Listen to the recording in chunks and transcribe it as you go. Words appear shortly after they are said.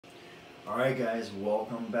Alright guys,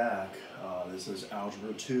 welcome back. This is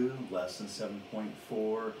Algebra 2, Lesson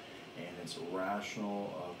 7.4, and it's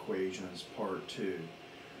Rational Equations Part 2.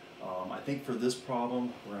 I think for this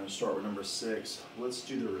problem, we're going to start with number 6. Let's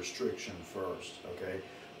do the restriction first, okay?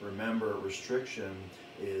 Remember, restriction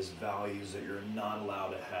is values that you're not allowed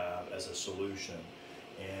to have as a solution.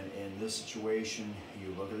 And in this situation,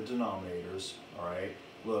 you look at the denominators, alright?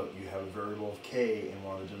 Look, you have a variable of k in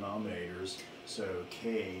one of the denominators, so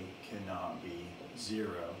k cannot be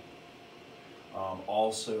 0.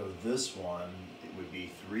 Also, this one, it would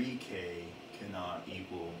be 3k cannot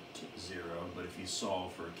equal to 0, but if you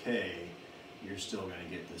solve for k, you're still going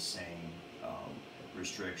to get the same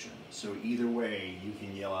restriction. So either way, you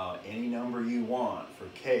can yell out any number you want for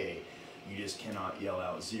k, you just cannot yell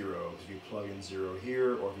out 0, because if you plug in 0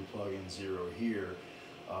 here, or if you plug in 0 here,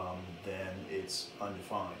 then it's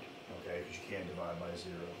undefined, okay, because you can't divide by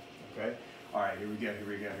 0, okay? All right, here we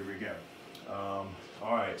go. All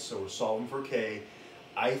right, so we're solving for k.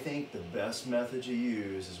 I think the best method to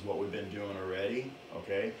use is what we've been doing already,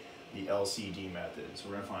 okay? The LCD method. So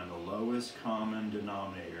we're gonna find the lowest common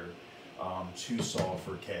denominator to solve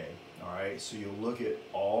for k, all right? So you'll look at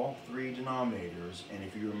all three denominators, and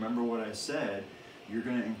if you remember what I said, you're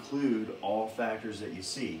gonna include all factors that you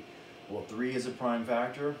see. Well, 3 is a prime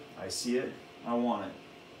factor, I see it, I want it.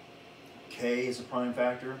 K is a prime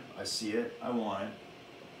factor, I see it, I want it.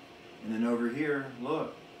 And then over here,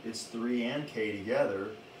 look, it's 3 and k together.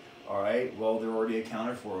 All right, well, they're already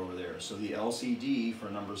accounted for over there. So the LCD for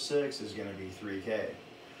number 6 is gonna be 3k.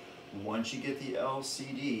 Once you get the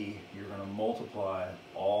LCD, you're gonna multiply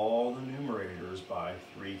all the numerators by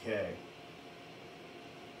 3k.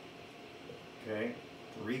 Okay,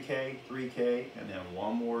 3k, 3k, and then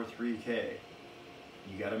one more 3k.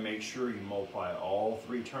 You got to make sure you multiply all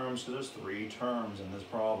three terms, because there's 3 terms in this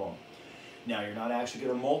problem. Now, you're not actually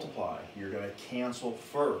going to multiply. You're going to cancel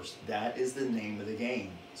first. That is the name of the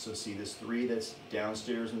game. So see this 3 that's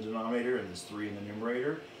downstairs in the denominator and this 3 in the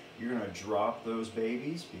numerator? You're going to drop those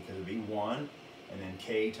babies because it would be 1, and then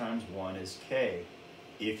k times 1 is k.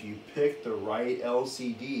 If you pick the right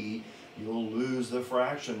LCD, you'll lose the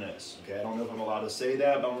fractionness, okay? I don't know if I'm allowed to say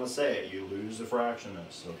that, but I'm gonna say it. You lose the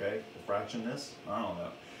fractionness, okay? The fractionness? I don't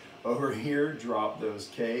know. Over here, drop those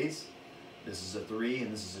k's. This is a 3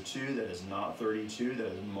 and this is a 2. That is not 32. That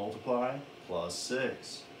is multiply plus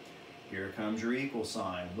 6. Here comes your equal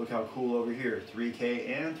sign. Look how cool over here. 3k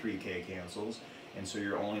and 3k cancels, and so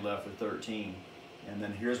you're only left with 13. And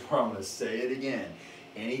then here's where I'm gonna say it again.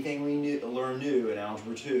 Anything we learn new in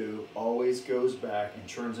Algebra 2 always goes back and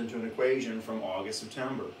turns into an equation from August,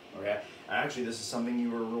 September, okay? Actually, this is something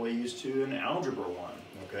you were really used to in Algebra 1,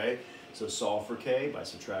 okay? So solve for k by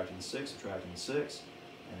subtracting 6,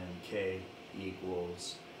 and then k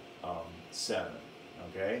equals 7,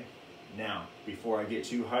 okay? Now, before I get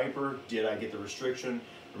too hyper, did I get the restriction?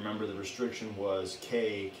 Remember, the restriction was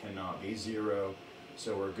k cannot be 0,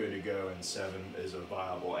 so we're good to go, and 7 is a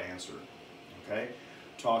viable answer, okay?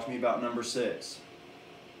 Talk to me about number 6.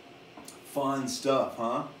 Fun stuff,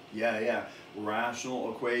 huh? Yeah.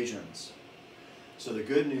 Rational equations. So the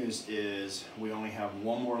good news is we only have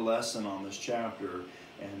one more lesson on this chapter,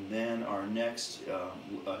 and then our next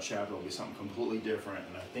chapter will be something completely different,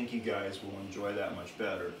 and I think you guys will enjoy that much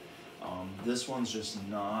better. This one's just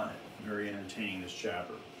not very entertaining, this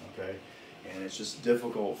chapter, okay? And it's just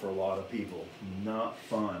difficult for a lot of people. Not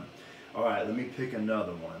fun. All right, let me pick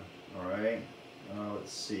another one, all right?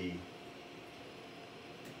 Let's see.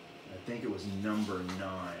 I think it was number 9.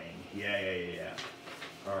 Yeah.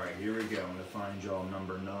 All right, here we go. I'm going to find y'all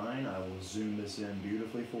number 9. I will zoom this in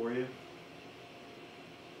beautifully for you.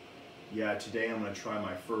 Yeah, today I'm going to try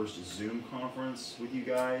my first Zoom conference with you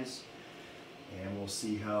guys, and we'll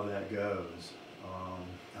see how that goes.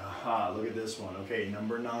 Look at this one. Okay,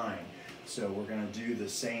 number 9. So we're going to do the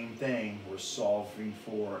same thing. We're solving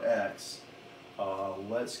for x.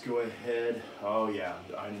 Let's go ahead. Oh yeah,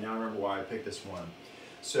 I now remember why I picked this one.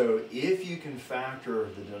 So if you can factor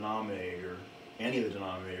the denominator, any of the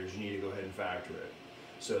denominators, you need to go ahead and factor it.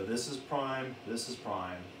 So this is prime,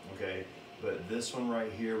 okay? But this one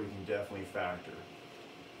right here, we can definitely factor.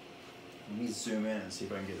 Let me zoom in and see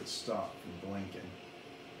if I can get it stopped from blinking.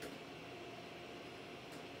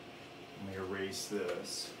 Let me erase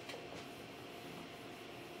this.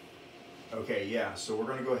 Okay, yeah, so we're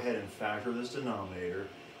going to go ahead and factor this denominator.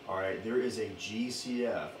 All right, there is a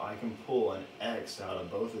GCF. I can pull an x out of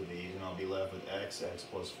both of these, and I'll be left with x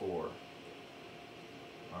plus 4. All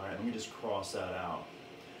right, let me just cross that out.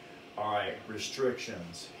 All right,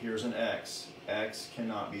 restrictions. Here's an x. X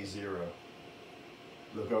cannot be 0.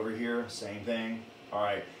 Look over here, same thing. All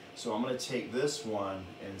right, So I'm going to take this one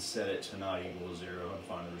and set it to not equal 0 and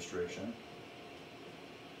find the restriction.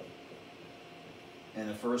 And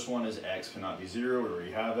the first one is x cannot be 0, we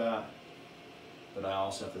already have that. But I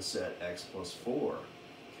also have to set x plus 4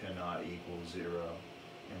 cannot equal 0.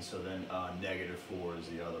 And so then -4 is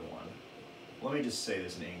the other one. Let me just say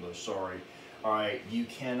this in English, sorry. All right, you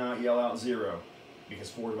cannot yell out 0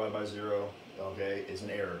 because 4 divided by 0, okay, is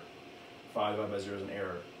an error. 5 divided by 0 is an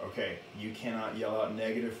error. Okay, you cannot yell out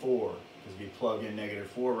 -4 because if you plug in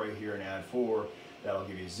 -4 right here and add 4, that'll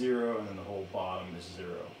give you 0, and then the whole bottom is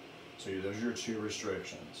 0. So those are your two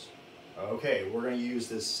restrictions. Okay, we're going to use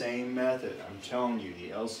this same method. I'm telling you,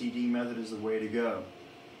 the LCD method is the way to go.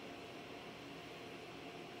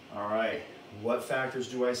 All right, what factors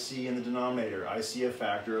do I see in the denominator? I see a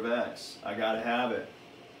factor of x. I got to have it.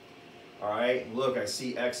 All right, look, I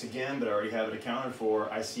see x again, but I already have it accounted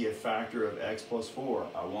for. I see a factor of x plus 4.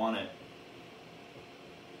 I want it.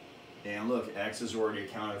 And look, x is already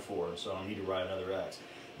accounted for, so I don't need to write another x.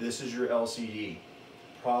 This is your LCD.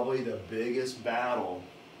 Probably the biggest battle,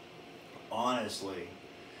 honestly,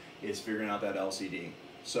 is figuring out that LCD.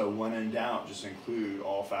 So when in doubt, just include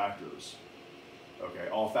all factors. Okay,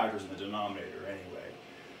 all factors in the denominator anyway.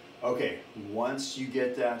 Okay, once you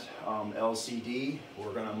get that LCD,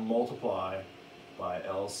 we're going to multiply by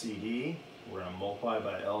LCD, we're going to multiply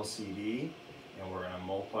by LCD, and we're going to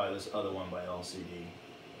multiply this other one by LCD.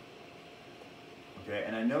 Okay,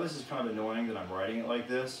 and I know this is kind of annoying that I'm writing it like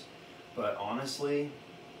this, but honestly,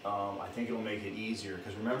 I think it'll make it easier,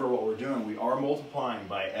 because remember what we're doing, we are multiplying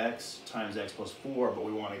by x times x plus 4, but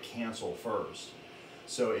we want to cancel first.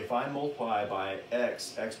 So if I multiply by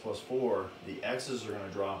x plus 4, the x's are going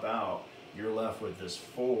to drop out. You're left with this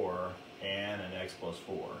 4 and an x plus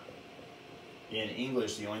 4. In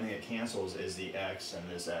English, the only thing that cancels is the x and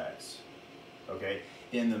this x. Okay?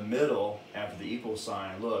 In the middle, after the equal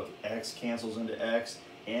sign, look, x cancels into x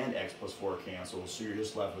and x plus 4 cancels, so you're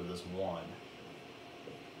just left with this 1.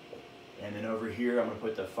 And then over here, I'm going to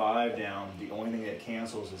put the 5 down. The only thing that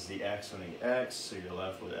cancels is the x and the x, so you're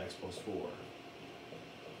left with x plus 4.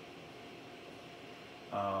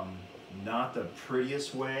 Not the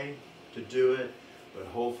prettiest way to do it, but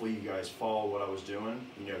hopefully you guys follow what I was doing,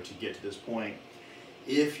 to get to this point.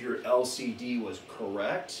 If your LCD was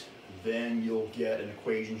correct, then you'll get an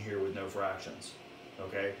equation here with no fractions,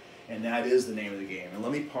 okay? And that is the name of the game. And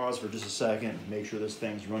let me pause for just a second, make sure this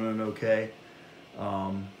thing's running okay.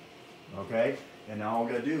 Okay, and now all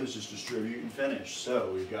we're going to do is just distribute and finish.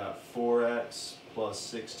 So we've got 4x plus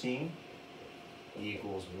 16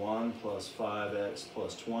 equals 1 plus 5x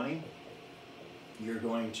plus 20. You're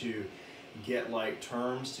going to get like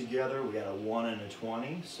terms together. We got a 1 and a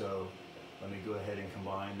 20, so let me go ahead and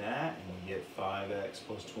combine that, and we get 5x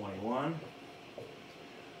plus 21.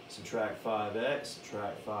 Subtract 5x,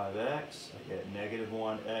 subtract 5x, I get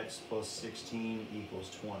 -1x plus 16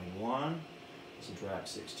 equals 21. Subtract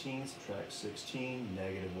 16, subtract 16,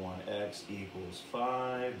 -1x equals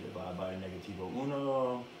 5, divide by negativo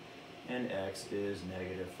uno, and x is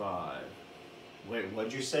 -5. Wait,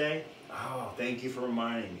 what'd you say? Oh, thank you for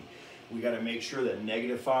reminding me. We got to make sure that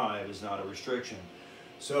 -5 is not a restriction.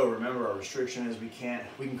 So remember, our restriction is we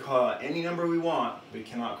can call out any number we want, but we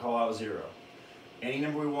cannot call out 0. Any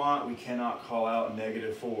number we want, we cannot call out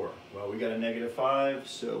 -4. Well, we got a -5,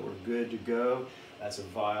 so we're good to go. That's a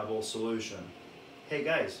viable solution. Hey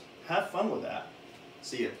guys, have fun with that.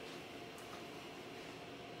 See ya.